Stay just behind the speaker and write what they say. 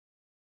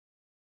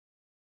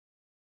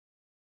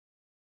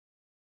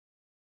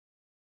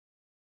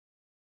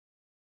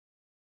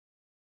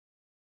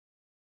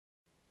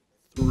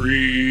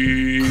Crude.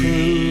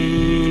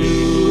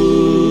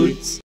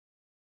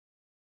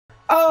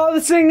 All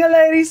the single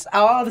ladies,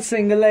 all the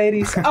single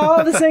ladies,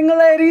 all the single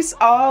ladies,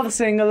 all the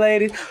single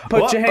ladies.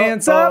 Put your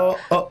hands up.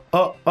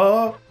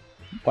 Well,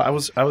 I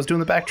was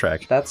doing the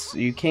backtrack.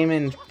 You came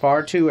in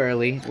far too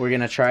early. We're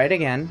gonna try it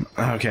again.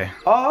 Okay.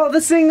 All the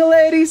single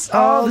ladies,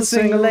 all the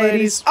single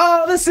ladies,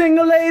 all the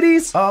single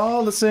ladies,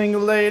 all the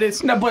single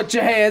ladies. Now put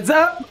your hands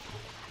up.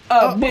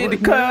 Up in the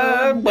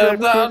club,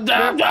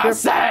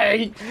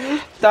 say,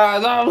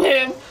 stars on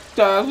him,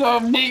 stars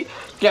on me,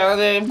 got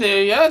them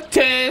to your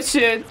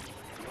attention.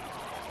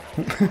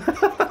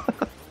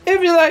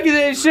 If you like it,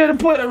 they should have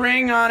put a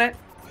ring on it.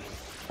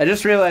 I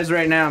just realized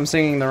right now I'm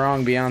singing the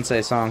wrong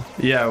Beyonce song.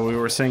 Yeah, we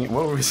were singing.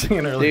 What were we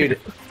singing earlier? Dude,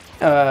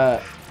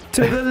 to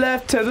the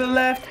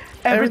left,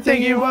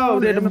 everything you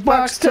owed in a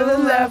box to the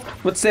left.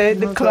 What's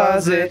in the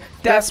closet?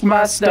 That's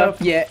my stuff.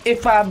 Yeah,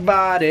 if I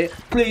bought it,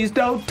 please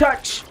don't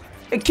touch.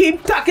 And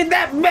keep talking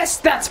that mess,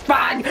 that's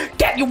fine.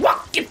 Can you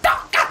walk your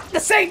talk at the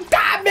same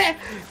time, man?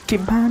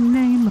 Keep my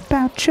name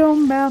about your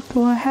mouth,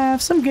 or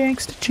have some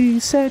gangster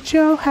cheese at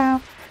your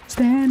house.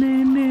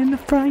 Standing in the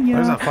front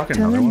yard,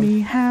 telling me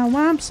how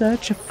I'm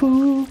such a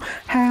fool.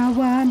 How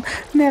I'm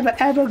never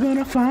ever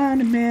gonna find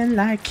a man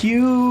like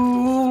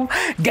you.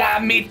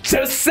 Got me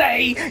to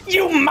say,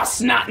 you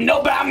must not know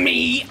about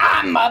me.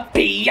 I'm a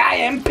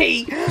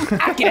P-I-M-P.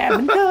 I can have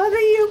another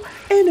you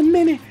in a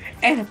minute.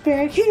 And if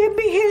he'll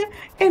be here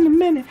in a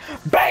minute.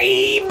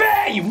 Baby,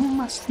 you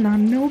must not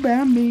know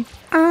about me.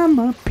 I'm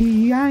a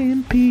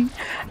P-I-M-P.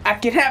 I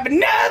can have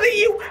another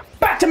you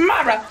by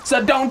tomorrow.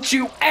 So don't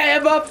you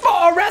ever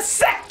for a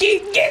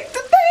second get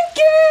to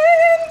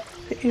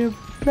thinking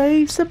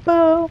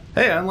irreplaceable.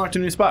 Hey, I unlocked a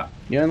new spot.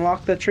 You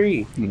unlocked the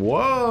tree.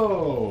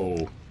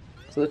 Whoa.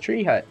 It's the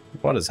tree hut.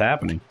 What is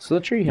happening? It's the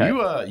tree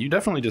hut. You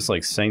definitely just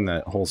like sang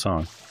that whole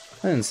song.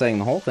 I didn't sing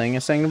the whole thing. I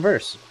sang the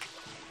verse.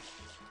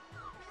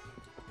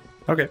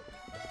 Okay.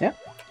 Yeah.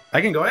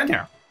 I can go in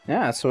here.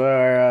 Yeah, that's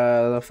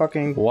where the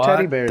fucking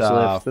teddy bears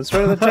live. That's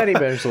where the teddy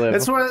bears live.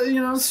 It's where, you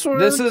know, sort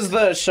of... This is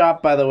the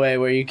shop, by the way,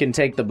 where you can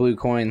take the blue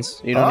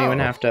coins. You don't even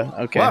have to...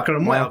 Okay.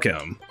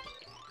 Welcome.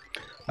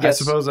 I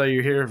suppose that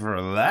you're here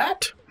for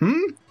that?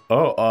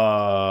 Oh,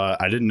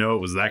 I didn't know it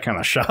was that kind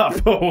of shop.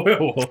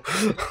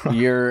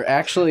 You're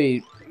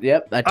actually...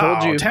 Yep, I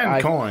told you.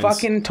 10 coins. I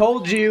fucking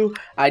told you.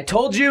 I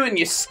told you, and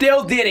you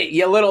still did it,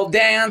 you little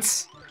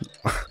dance.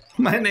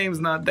 My name's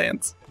not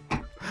Dance.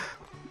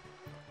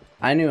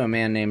 I knew a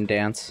man named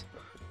Dance.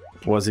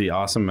 Was he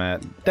awesome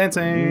at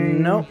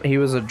dancing? Nope, he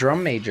was a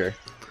drum major.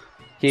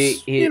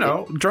 You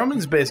know,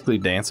 drumming's basically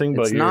dancing,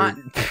 but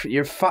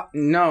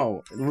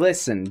no,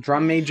 listen,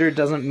 drum major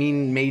doesn't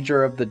mean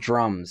major of the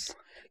drums.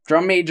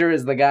 Drum major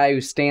is the guy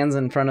who stands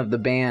in front of the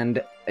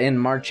band in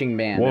marching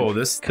band. Whoa,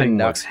 this thing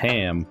looks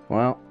ham.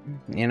 Well,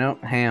 you know,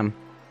 ham.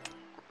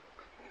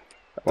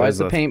 Why is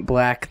the paint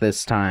black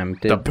this time?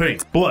 The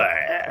paint's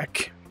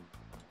black.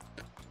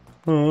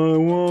 I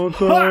want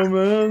them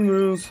in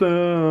this, I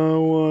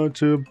want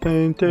to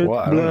paint it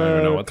black. I don't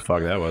even know what the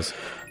fuck that was.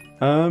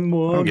 I'm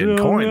getting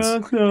coins.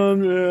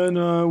 And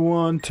I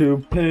want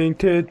to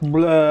paint it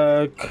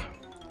black.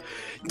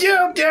 I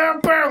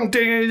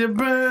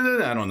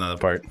don't know the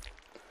part.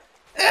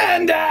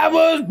 And I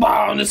was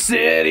born in the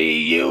city,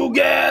 you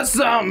guess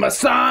I'm a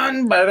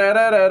son.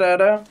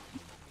 Ba-da-da-da-da-da.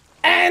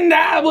 And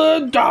I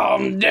was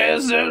destined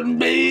to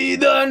be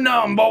the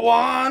number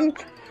one.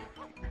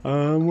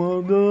 I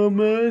want the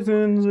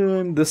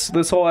amazing.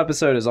 This whole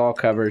episode is all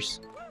covers.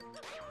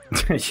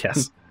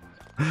 Yes.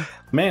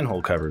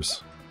 Manhole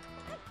covers.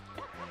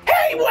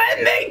 Hey,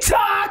 when they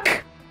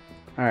talk!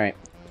 Alright.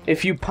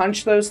 If you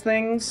punch those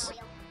things,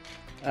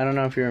 I don't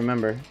know if you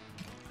remember.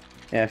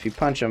 Yeah, if you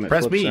punch them, it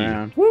flips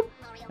around. Whoop.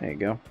 There you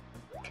go.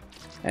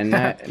 And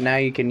now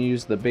you can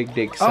use the Big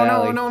Dick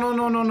Sally. Oh,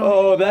 no.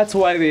 Oh, that's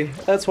why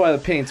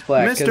the paint's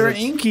black. Mr.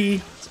 Inky.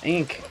 It's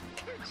ink.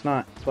 It's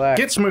not black.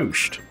 Get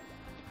smooshed.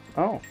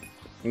 Oh.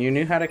 You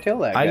knew how to kill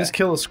that guy. I just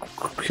killed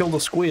a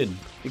squid.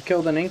 You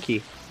killed an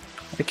Inky.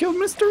 I killed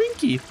Mr.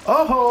 Inky.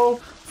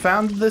 Oh,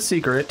 found the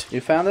secret.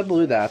 You found the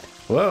blue dot.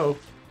 Whoa.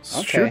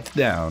 Okay. Shoot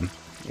down.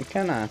 You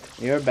cannot.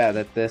 You're bad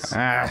at this.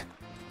 Ah.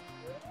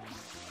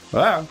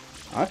 Wow.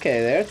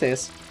 Okay, there it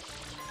is.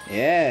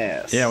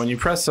 Yes. Yeah, when you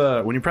press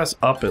up,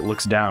 it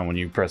looks down. When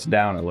you press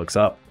down, it looks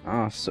up.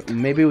 Oh, so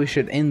maybe we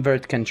should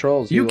invert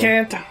controls. You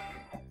can't.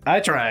 I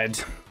tried.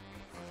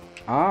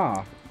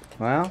 Ah,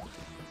 well,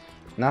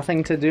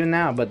 nothing to do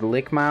now but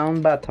lick my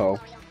own butthole.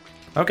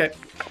 Okay.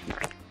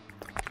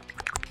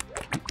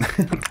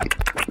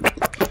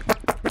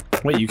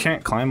 Wait, you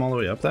can't climb all the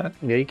way up that?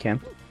 Yeah, you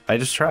can. I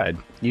just tried.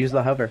 Use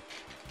the hover.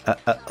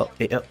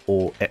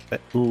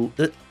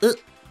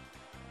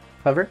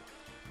 Hover.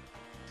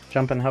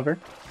 Jump and hover.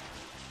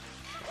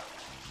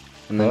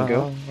 And then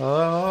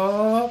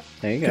go.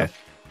 There you go. Okay.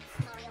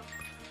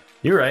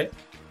 You're right.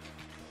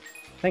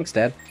 Thanks,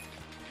 Dad.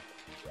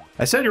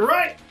 I said you're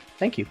right!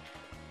 Thank you.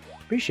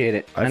 Appreciate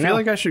it. I feel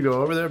like I should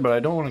go over there, but I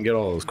don't want to get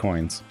all those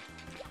coins.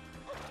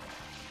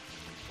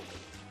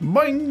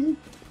 Boing!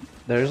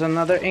 There's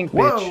another ink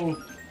Whoa!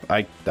 bitch.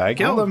 I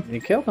killed him.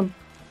 You killed him.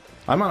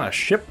 I'm on a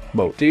ship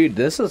boat. Dude,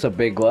 this is a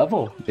big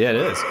level. Yeah, it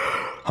is.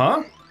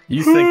 Huh?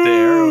 You think the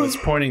arrow is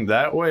pointing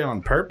that way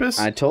on purpose?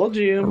 I told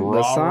you.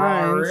 The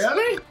signs.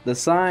 Really? The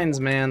signs,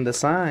 man. The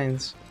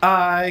signs.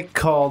 I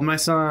called my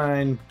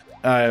sign.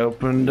 I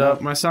opened up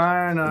my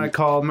sign. I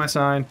called my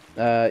sign.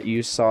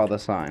 You saw the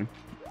sign.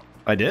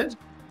 I did?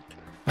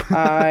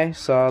 I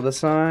saw the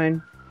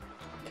sign.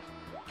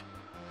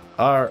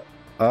 Alright.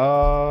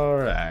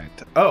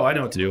 Oh, I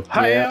know what to do.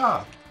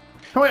 Hiya!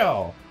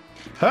 Hiya!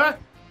 Huh?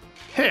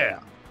 Here.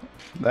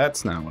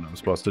 That's not what I'm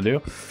supposed to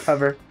do.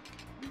 Hover.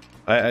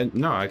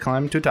 No, I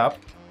climb to top.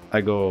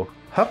 I go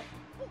hup.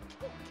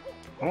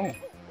 Oh.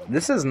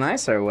 This is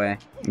nicer way.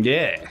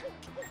 Yeah.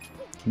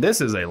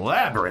 This is a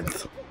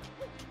labyrinth.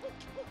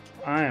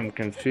 I am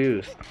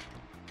confused.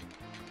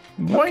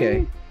 Boing.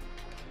 Okay.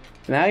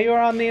 Now you're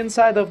on the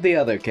inside of the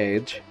other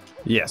cage.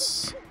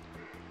 Yes.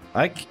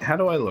 How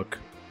do I look?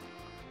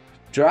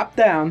 Drop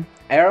down.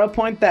 Arrow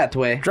point that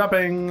way.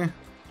 Dropping.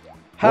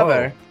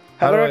 Hover. Whoa.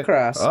 How Hover do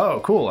across.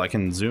 Oh, cool. I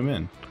can zoom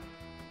in.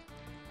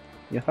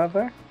 You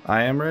hover?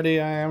 I am ready.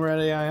 I am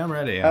ready. I am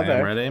ready. I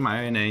am ready.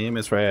 My name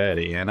is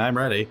Freddy, and I'm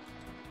ready.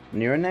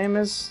 Your name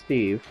is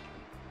Steve.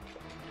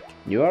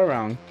 You are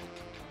wrong.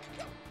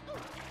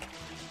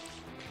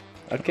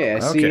 Okay,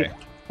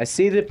 I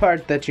see the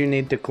part that you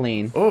need to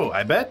clean. Oh,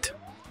 I bet.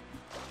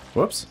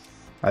 Whoops.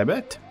 I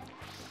bet.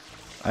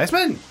 I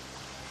spin.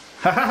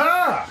 Ha ha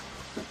ha!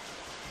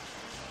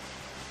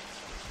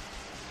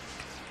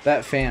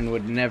 That fan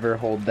would never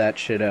hold that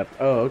shit up.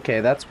 Oh,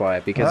 okay, that's why.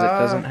 Because it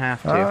doesn't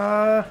have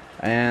to.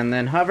 And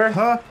then hover.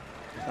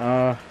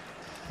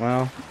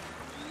 Well.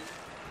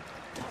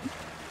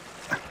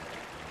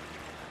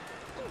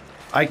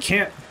 I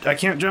can't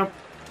jump.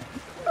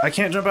 I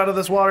can't jump out of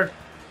this water.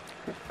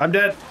 I'm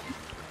dead.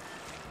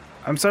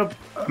 I'm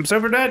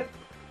super dead.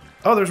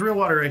 Oh, there's real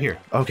water right here.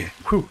 Okay.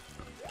 Whew.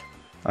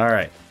 All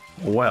right.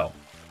 Well,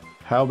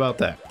 how about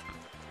that?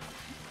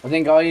 I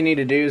think all you need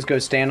to do is go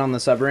stand on the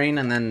submarine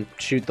and then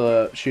shoot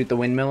the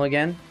windmill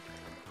again.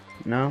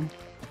 No?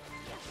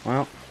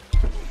 Well,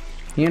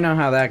 you know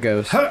how that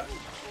goes. Huh.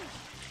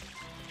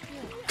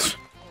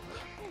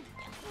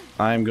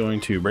 I'm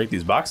going to break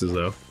these boxes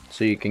though.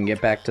 So you can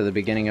get back to the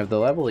beginning of the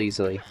level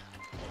easily.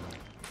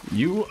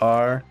 You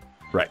are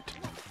right.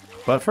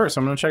 But first,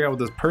 I'm going to check out what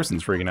this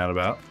person's freaking out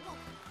about.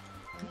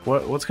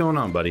 What's going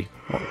on, buddy?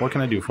 What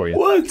can I do for you?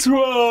 What's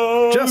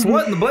wrong? Just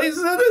what in the blazes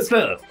is this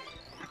stuff?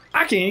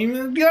 I can't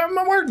even get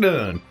my work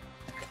done.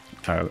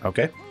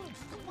 Okay.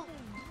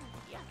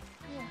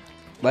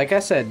 Like I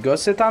said, go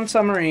sit on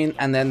submarine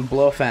and then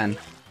blow a fan.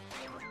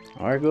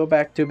 Or go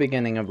back to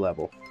beginning of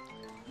level.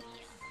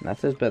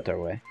 That is better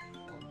way.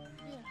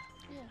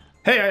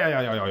 Hey!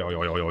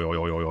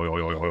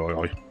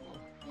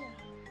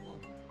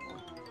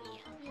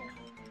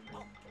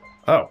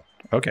 Oh,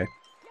 okay.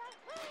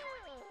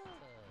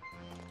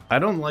 I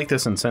don't like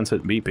this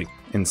incessant beeping.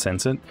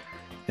 Incessant.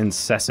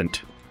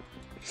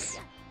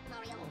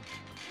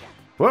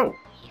 Whoa.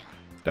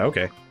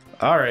 Okay.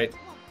 All right.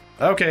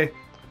 Okay.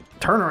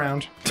 Turn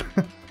around.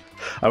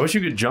 I wish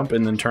you could jump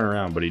and then turn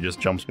around, but he just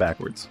jumps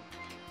backwards.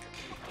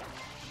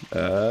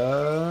 Did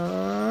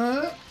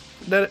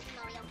it?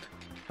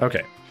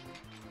 Okay.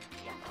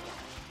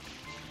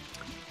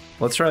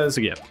 Let's try this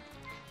again.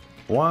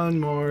 One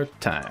more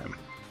time.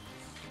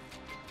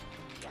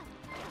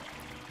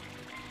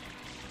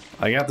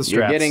 I got the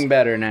straps. You're getting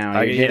better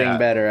now. You're getting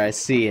better. I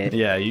see it.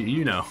 Yeah,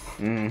 you know.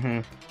 Mm-hmm.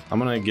 I'm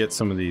gonna get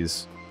some of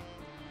these.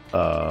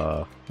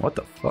 What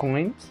the fuck?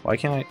 Coins? Why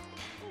can't I?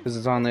 Because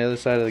it's on the other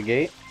side of the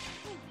gate.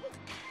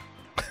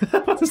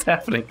 What is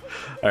happening?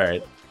 All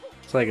right.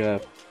 It's like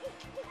a.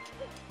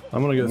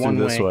 I'm gonna go through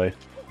this way.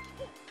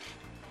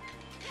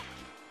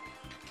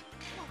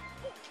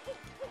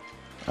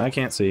 I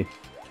can't see.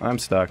 I'm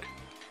stuck.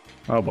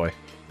 Oh boy.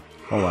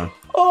 Hold on.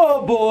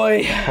 Oh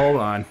boy. Hold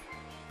on.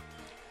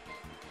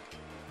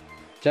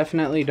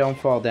 Definitely don't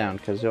fall down,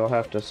 because you'll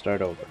have to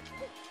start over.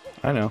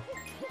 I know.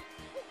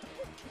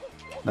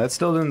 That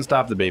still didn't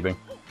stop the beeping.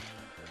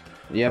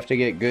 You have to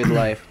get good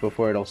life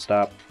before it'll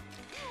stop.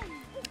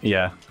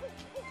 Yeah.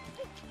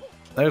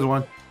 There's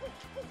one.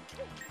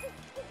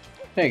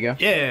 There you go.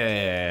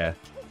 Yeah.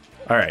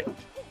 All right.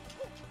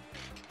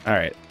 All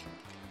right.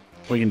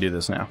 We can do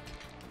this now.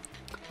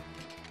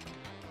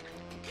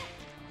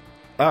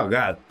 Oh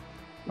God.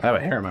 I have a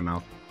hair in my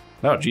mouth.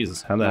 Oh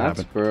Jesus, how'd that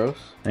happen? That's gross.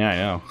 Yeah, I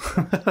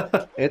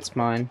know. It's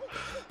mine.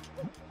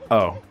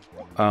 Oh.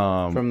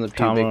 From the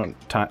pubic.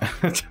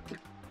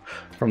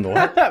 From the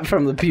what?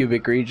 From the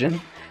pubic region.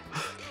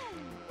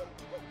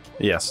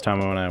 Yes,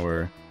 Tammo and I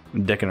were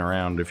dicking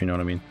around, if you know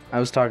what I mean. I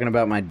was talking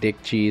about my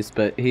dick cheese,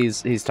 but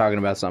he's talking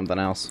about something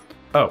else.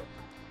 Oh.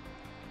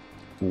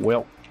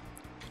 Well.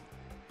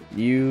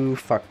 You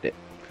fucked it.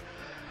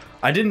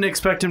 I didn't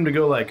expect him to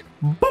go like,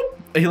 boop!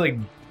 He like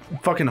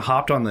fucking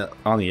hopped on the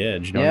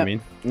edge, you know what I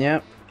mean?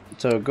 Yep.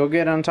 So go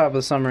get on top of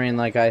the submarine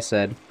like I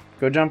said.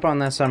 Go jump on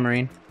that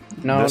submarine.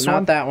 No, this not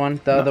one? that one.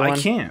 The other one. I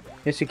can't.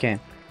 Yes, you can.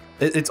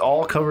 It's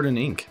all covered in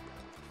ink.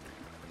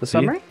 The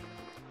submarine?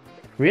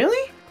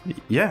 Really?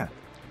 Yeah.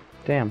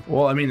 Damn.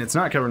 Well, I mean, it's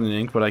not covered in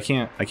ink, but I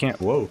can't,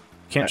 whoa.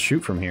 Can't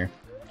shoot from here.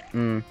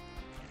 Mm.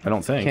 I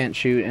don't think. Can't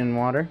shoot in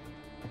water?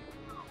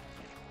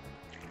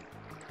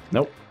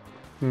 Nope.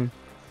 Hmm.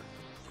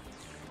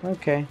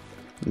 Okay.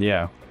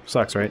 Yeah.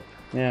 Sucks, right?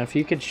 Yeah, if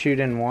you could shoot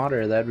in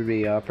water, that would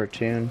be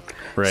opportune.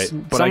 Right.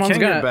 But I can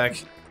get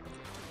back...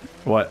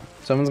 What?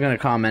 Someone's gonna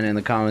comment in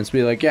the comments,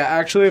 be like, yeah,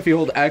 actually, if you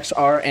hold X,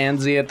 R, and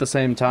Z at the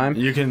same time,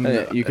 you can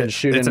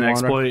shoot it's in an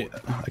water. exploit.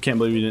 I can't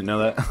believe you didn't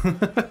know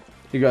that.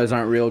 You guys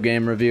aren't real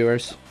game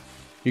reviewers.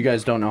 You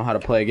guys don't know how to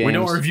play games. We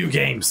don't review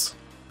games.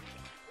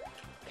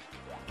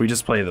 We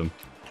just play them.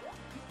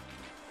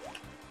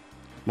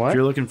 What? If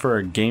you're looking for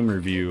a game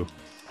review...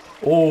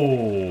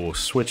 Oh,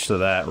 switch to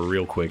that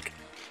real quick.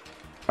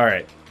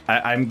 Alright,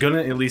 I'm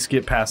gonna at least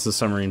get past the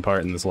submarine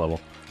part in this level.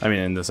 I mean,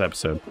 in this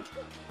episode.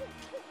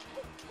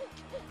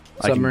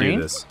 Submarine? I can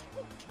do this.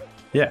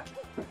 Yeah.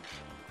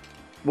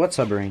 What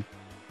submarine?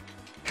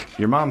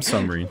 Your mom's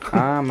submarine.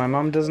 My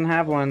mom doesn't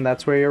have one.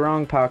 That's where you're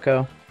wrong,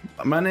 Paco.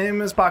 My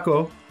name is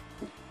Paco.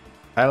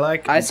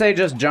 I say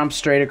just jump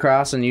straight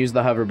across and use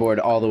the hoverboard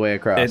all the way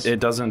across. It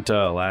doesn't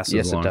last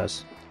as long. Yes, it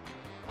does.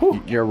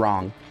 Whew. You're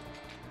wrong.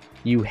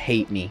 You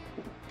hate me.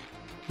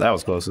 That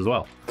was close as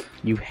well.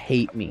 You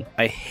hate me.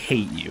 I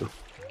hate you.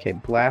 Okay,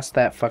 blast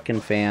that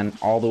fucking fan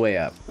all the way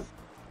up.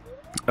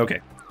 Okay.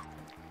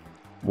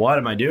 What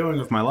am I doing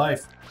with my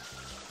life?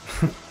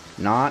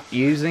 Not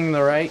using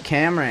the right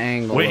camera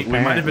angle. Wait, apparently.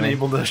 we might have been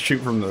able to shoot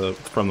from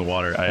the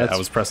water. I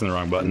was pressing the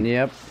wrong button.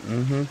 Yep.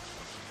 Mm-hmm.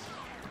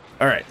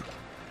 All right.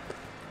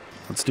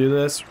 Let's do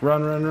this.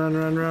 Run, run, run,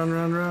 run, run,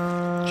 run,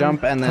 run.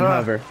 Jump and then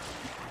hover.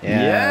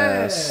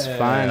 Yes, yeah.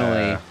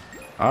 Finally.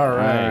 All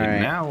right.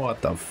 Now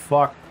what the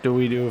fuck do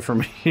we do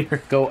from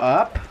here? Go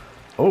up.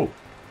 Oh.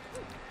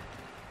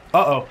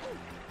 Uh-oh.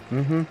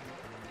 Mm-hmm.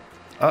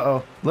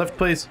 Uh-oh. Left,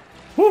 please.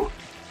 Woo.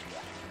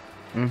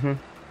 Mm-hmm.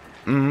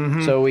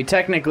 Mm-hmm. So we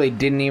technically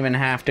didn't even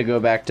have to go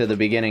back to the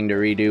beginning to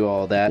redo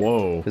all that.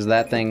 Whoa. Because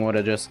that thing would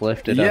have just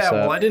lifted us up. Yeah,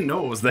 well, I didn't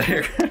know it was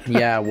there.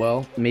 Yeah,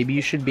 well, maybe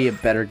you should be a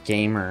better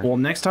gamer. Well,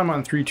 next time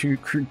on True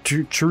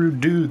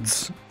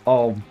Dudes,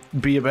 I'll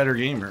be a better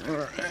gamer.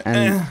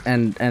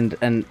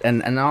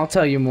 And I'll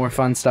tell you more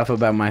fun stuff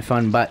about my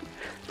fun butt.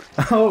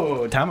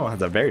 Oh, Tammo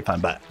has a very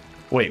fun butt.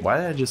 Wait, why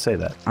did I just say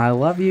that? I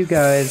love you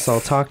guys. I'll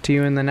talk to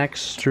you in the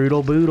next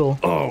Strudel Boodle.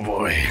 Oh,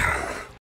 boy.